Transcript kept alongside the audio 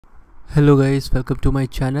Hello guys, welcome to my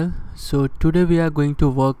channel. So today we are going to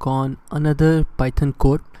work on another Python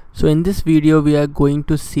code. So in this video we are going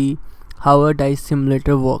to see how a dice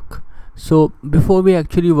simulator work. So before we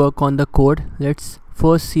actually work on the code, let's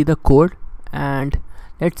first see the code and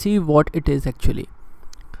let's see what it is actually.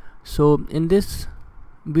 So in this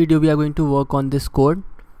video we are going to work on this code,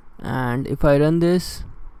 and if I run this,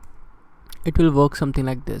 it will work something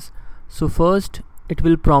like this. So first it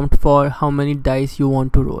will prompt for how many dice you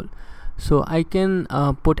want to roll. So I can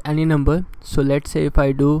put any number. So let's say if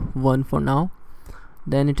I do 1 for now,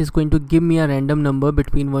 then it is going to give me a random number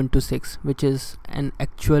between 1 to 6, which is an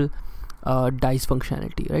actual dice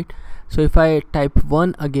functionality, right? So if I type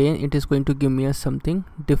 1 again, it is going to give me a something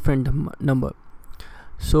different number.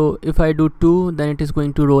 So if I do 2, then it is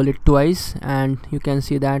going to roll it twice, and you can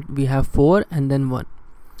see that we have 4 and then 1.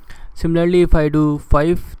 Similarly, if I do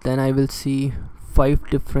 5, then I will see 5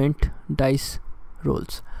 different dice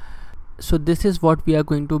rolls. So this is what we are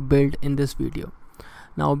going to build in this video.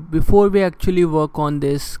 Now before we actually work on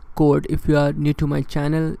this code, if you are new to my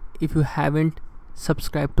channel, if you haven't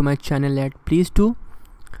subscribed to my channel yet, please do.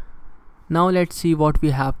 Now let's see what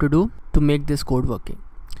we have to do to make this code working.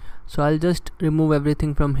 So I'll just remove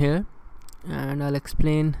everything from here and I'll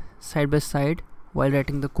explain side by side while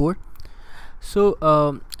writing the code. So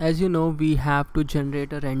as you know, we have to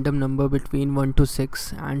generate a random number between 1 to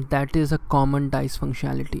 6, and that is a common dice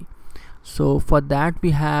functionality. So for that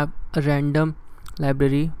we have a random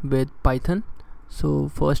library with Python.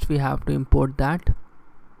 So first we have to import that.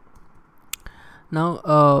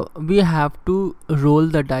 Now we have to roll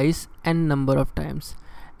the dice n number of times.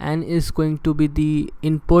 N is going to be the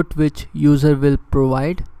input which user will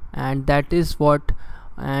provide, and that is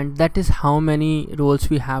how many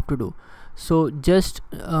rolls we have to do. So just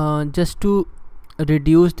to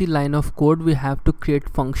reduce the line of code, we have to create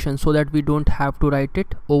function so that we don't have to write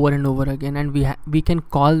it over and over again, and we can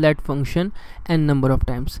call that function n number of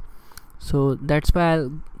times. So that's why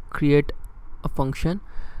I'll create a function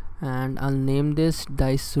and I'll name this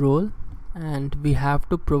dice roll, and we have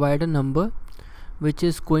to provide a number which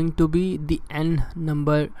is going to be the n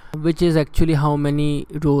number, which is actually how many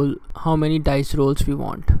dice rolls we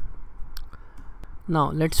want.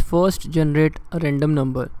 Now let's first generate a random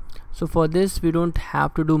number. So for this we don't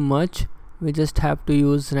have to do much, we just have to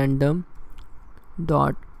use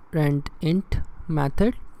random.randint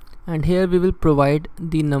method, and here we will provide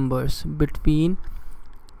the numbers between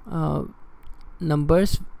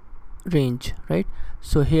numbers range, right?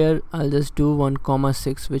 So here I'll just do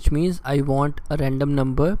 1,6, which means I want a random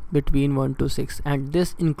number between 1 to 6, and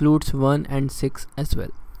this includes 1 and 6 as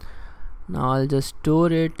well. Now I'll just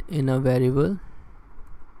store it in a variable.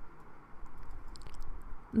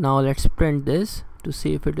 Now let's print this to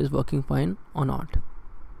see if it is working fine or not.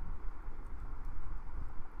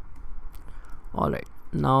 Alright,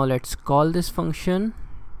 now let's call this function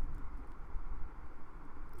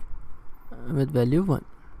with value 1.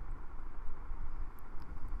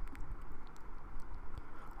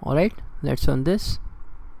 Alright, let's run this.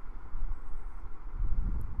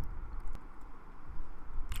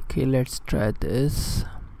 Okay, let's try this.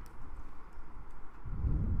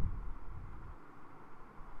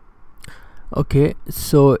 Okay,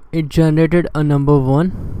 so it generated a number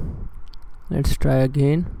 1. Let's try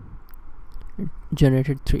again. It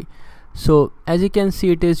generated 3. So as you can see,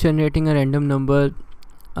 it is generating a random number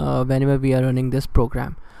whenever we are running this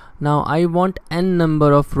program. Now I want n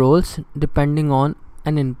number of rolls depending on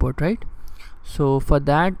an input, right? So for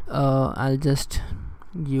that I'll just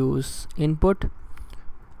use input.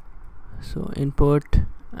 So input,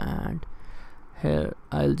 and here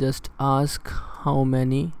I'll just ask how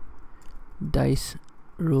many dice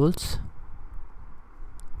rolls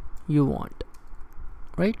you want,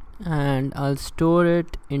 right? And I'll store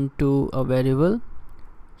it into a variable.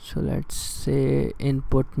 So let's say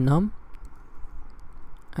input num,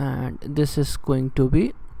 and this is going to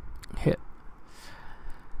be here.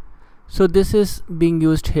 So this is being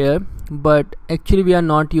used here, but actually we are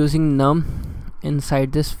not using num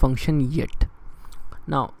inside this function yet.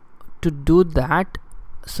 Now to do that,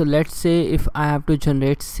 so let's say if I have to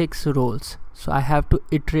generate 6 rolls, so I have to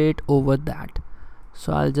iterate over that.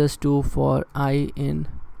 So I'll just do for I in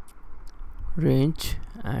range,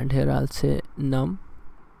 and here I'll say num,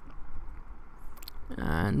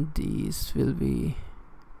 and these will be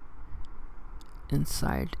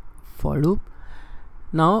inside for loop.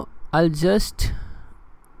 Now I'll just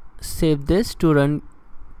save this to run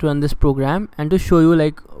this program and to show you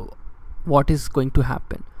like what is going to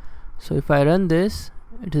happen. So if I run this,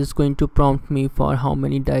 it is going to prompt me for how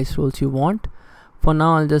many dice rolls you want. For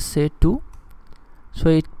now I'll just say 2. So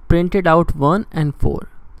it printed out 1 and 4.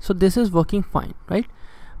 So this is working fine, right?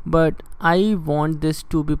 But I want this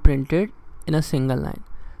to be printed in a single line.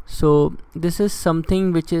 So this is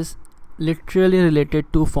something which is literally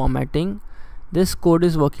related to formatting. This code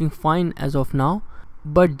is working fine as of now,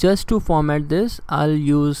 but just to format this, I'll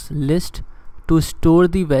use list to store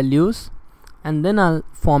the values, and then I'll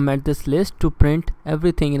format this list to print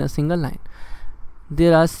everything in a single line.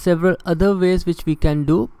 There are several other ways which we can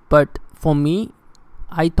do, but for me,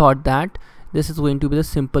 I thought that this is going to be the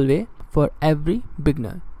simple way for every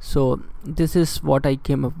beginner. So this is what I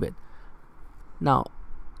came up with. Now,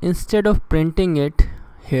 instead of printing it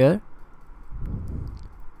here,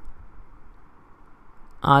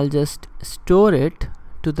 I'll just store it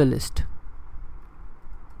to the list.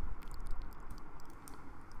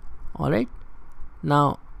 Alright,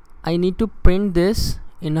 now I need to print this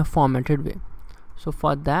in a formatted way. So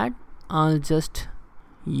for that, I'll just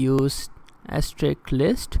use asterisk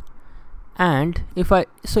list. And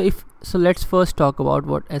let's first talk about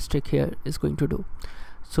what asterisk here is going to do.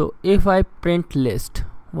 So if I print list,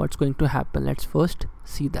 what's going to happen? Let's first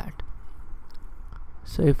see that.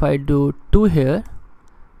 So if I do 2 here,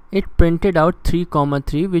 it printed out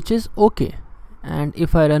 3,3, which is okay. And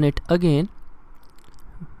if I run it again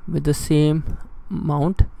with the same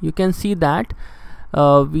amount, you can see that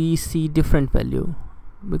we see different value,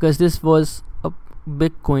 because this was a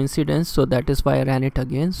big coincidence. So that is why I ran it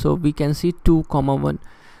again. So we can see 2,1,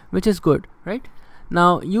 which is good, right?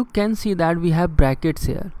 Now you can see that we have brackets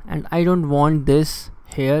here, and I don't want this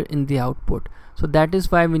here in the output. So that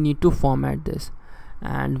is why we need to format this,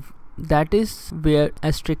 and that is where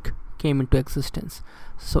asterisk came into existence.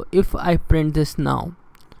 So if I print this now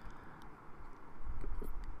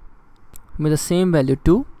with the same value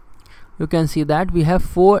 2, you can see that we have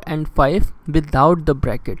 4 and 5 without the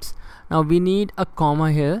brackets. Now we need a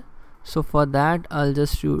comma here. So for that, I'll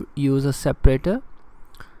just use a separator,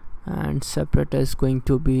 and separator is going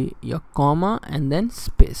to be your comma and then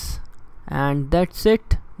space, and that's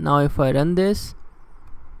it. Now if I run this,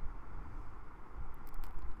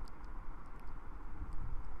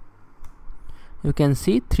 you can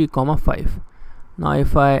see 3,5. Now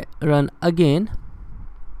if I run again,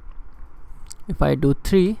 if I do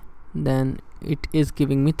 3, then it is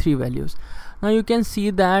giving me 3 values. Now you can see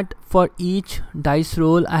that for each dice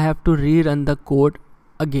roll I have to rerun the code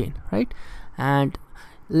again, right? And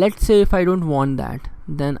let's say if I don't want that,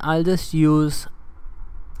 then I'll just use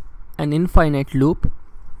an infinite loop.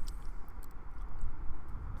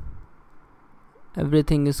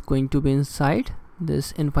 Everything is going to be inside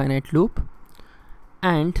this infinite loop,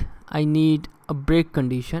 and I need a break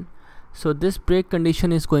condition. So this break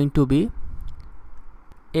condition is going to be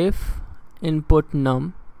if input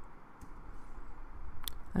num,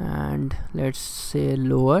 and let's say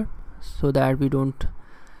lower, so that we don't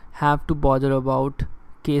have to bother about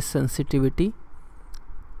case sensitivity,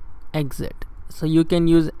 exit. So you can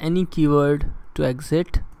use any keyword to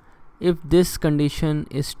exit. If this condition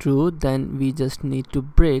is true, then we just need to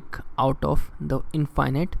break out of the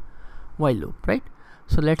infinite while loop, right?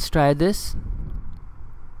 So let's try this.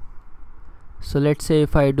 So let's say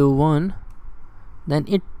if I do 1, then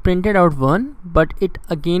it printed out 1, but it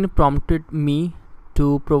again prompted me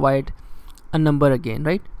to provide a number again,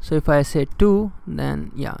 right? So if I say 2,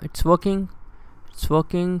 then yeah, it's working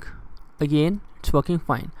again, it's working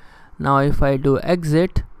fine. Now if I do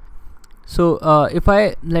exit, so if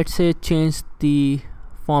I, let's say, change the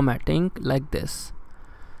formatting like this,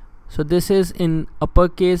 so this is in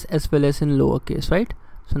uppercase as well as in lowercase, right?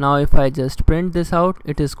 So now if I just print this out,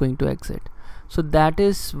 it is going to exit. So that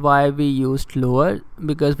is why we used lower,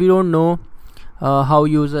 because we don't know how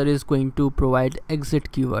user is going to provide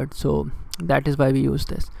exit keyword. So that is why we use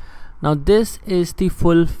this. Now this is the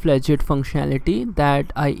full-fledged functionality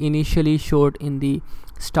that I initially showed in the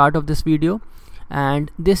start of this video,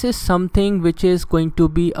 and this is something which is going to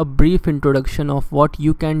be a brief introduction of what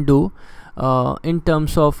you can do in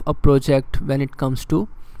terms of a project when it comes to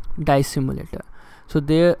Dice Simulator. So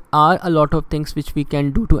there are a lot of things which we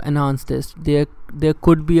can do to enhance this. There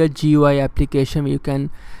could be a GUI application where you can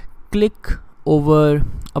click over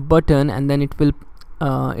a button and then it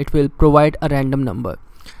will provide a random number.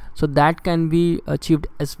 So that can be achieved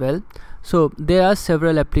as well. So there are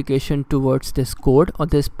several applications towards this code or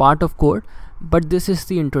this part of code, but this is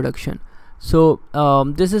the introduction. So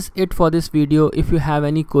this is it for this video. If you have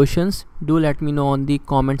any questions, do let me know on the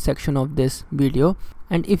comment section of this video.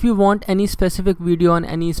 And if you want any specific video on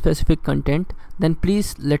any specific content, then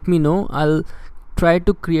please let me know. I'll try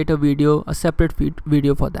to create a video, a separate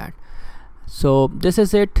video for that. So this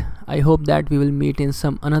is it. I hope that we will meet in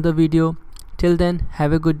some another video. Till then,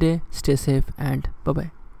 have a good day, stay safe, and bye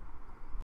bye.